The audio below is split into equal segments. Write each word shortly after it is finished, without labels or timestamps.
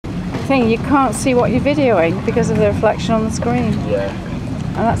thing, you can't see what you're videoing because of the reflection on the screen. Yeah.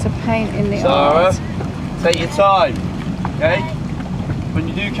 And that's a pain in the Sarah, arse. take your time, okay? When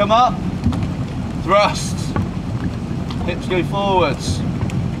you do come up, thrusts. Hips go forwards.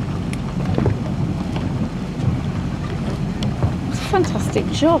 It's a fantastic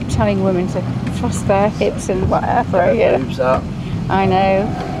job telling women to thrust their hips and whatever. Get boobs up. I know.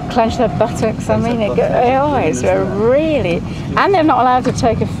 Clench their buttocks. I mean, it's really. And they're not allowed to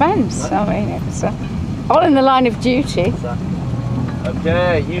take offence. I mean, it's all in the line of duty.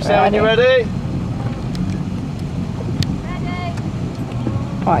 Okay, you say when you're ready? Ready.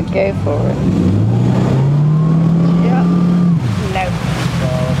 Right, go for it. Yeah. No.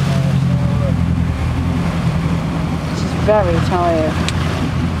 She's very tired.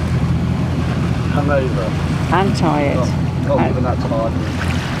 Hungover. And tired. Not even that tired.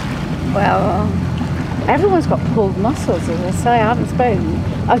 Well, everyone's got pulled muscles, as I say. I haven't spoken.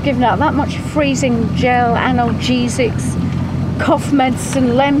 I've given out that much freezing gel, analgesics, cough medicine,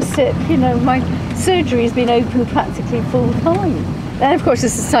 Lemsip. You know, my surgery has been open practically full time. Then, of course,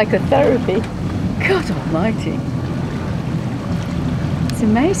 there's the psychotherapy. God almighty. It's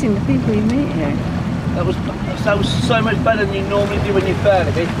amazing the people you meet here. That was so much better than you normally do when you're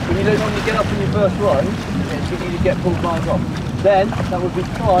fairly. When you don't normally get up in your first run, it's easy to get pulled lines off. Then, that would be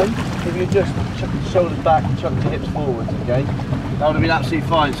fine if you just chuck your shoulders back and chuck your hips forwards, okay? That would have been absolutely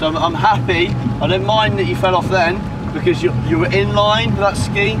fine. So I'm happy. I don't mind that you fell off then, because you were in line with that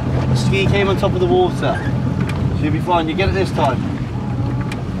ski. The ski came on top of the water. So you'll be fine. You get it this time.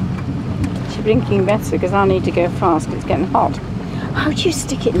 She's blinking better because I need to go fast because it's getting hot. How do you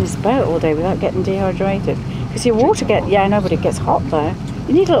stick it in this boat all day without getting dehydrated? Because your water but it gets hot there.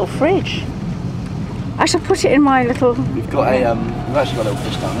 You need a little fridge. I shall put it in my little... We've got we've actually got a little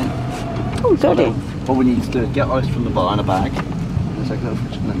fish down here. Oh, goody. What we need to do is get ice from the bar in a bag. And take a little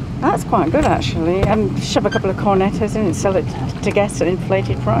fish in there. That's quite good, actually. And shove a couple of cornetos in and sell it to guests at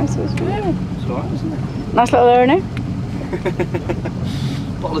inflated prices. Yeah. It's alright, isn't it? Nice little earner.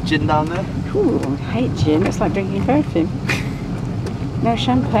 Bottle of gin down there. Ooh, I hate gin. It's like drinking perfume. No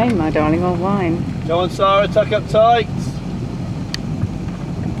champagne, my darling, or wine. Go on, Sarah, tuck up tight.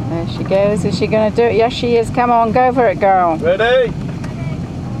 There she goes. Is she going to do it? Yes, she is. Come on, go for it, girl. Ready?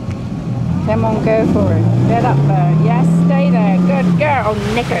 Come on, go for it. Get up there. Yes, stay there. Good girl. Oh,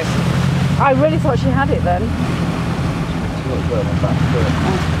 knickers. I really thought she had it then.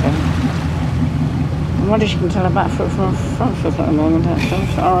 I wonder if she can tell her back foot from her front foot at the moment.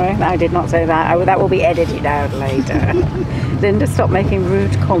 Sorry, I did not say that. That will be edited out later. Linda, stop making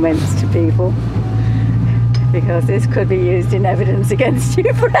rude comments to people, because this could be used in evidence against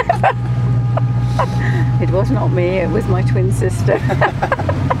you forever. It was not me, it was my twin sister.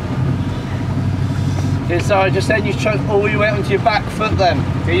 Okay, sorry, just then you chuck all your weight onto your back foot then.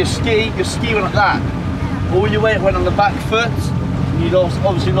 Okay, your ski went like that. All your weight went on the back foot, and you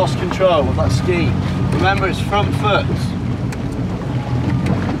obviously lost control of that ski. Remember, it's front foot.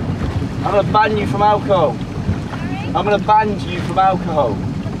 I'm going to ban you from alcohol. I'm going to ban you from alcohol.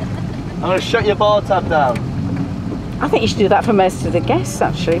 I'm going to shut your bar tab down. I think you should do that for most of the guests,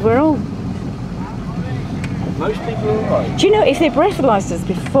 actually. We're all... Most people are alright. Do you know, if they breathalyzed us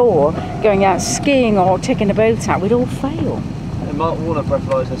before going out skiing or taking a boat out, we'd all fail. They might want to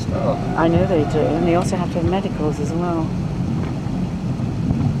breathalyse their staff. I know they do, and they also have to have medicals as well.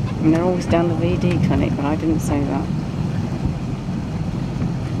 And they're always down the VD clinic, but I didn't say that.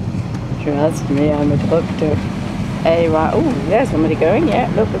 Trust me, I'm a doctor. Hey, right. Oh, there's somebody going. Yeah,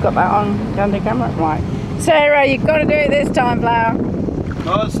 look, we've got that on the camera. Right. Sarah, you've got to do it this time, Flower.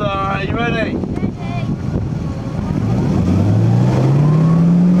 Go on, Sarah, are you ready?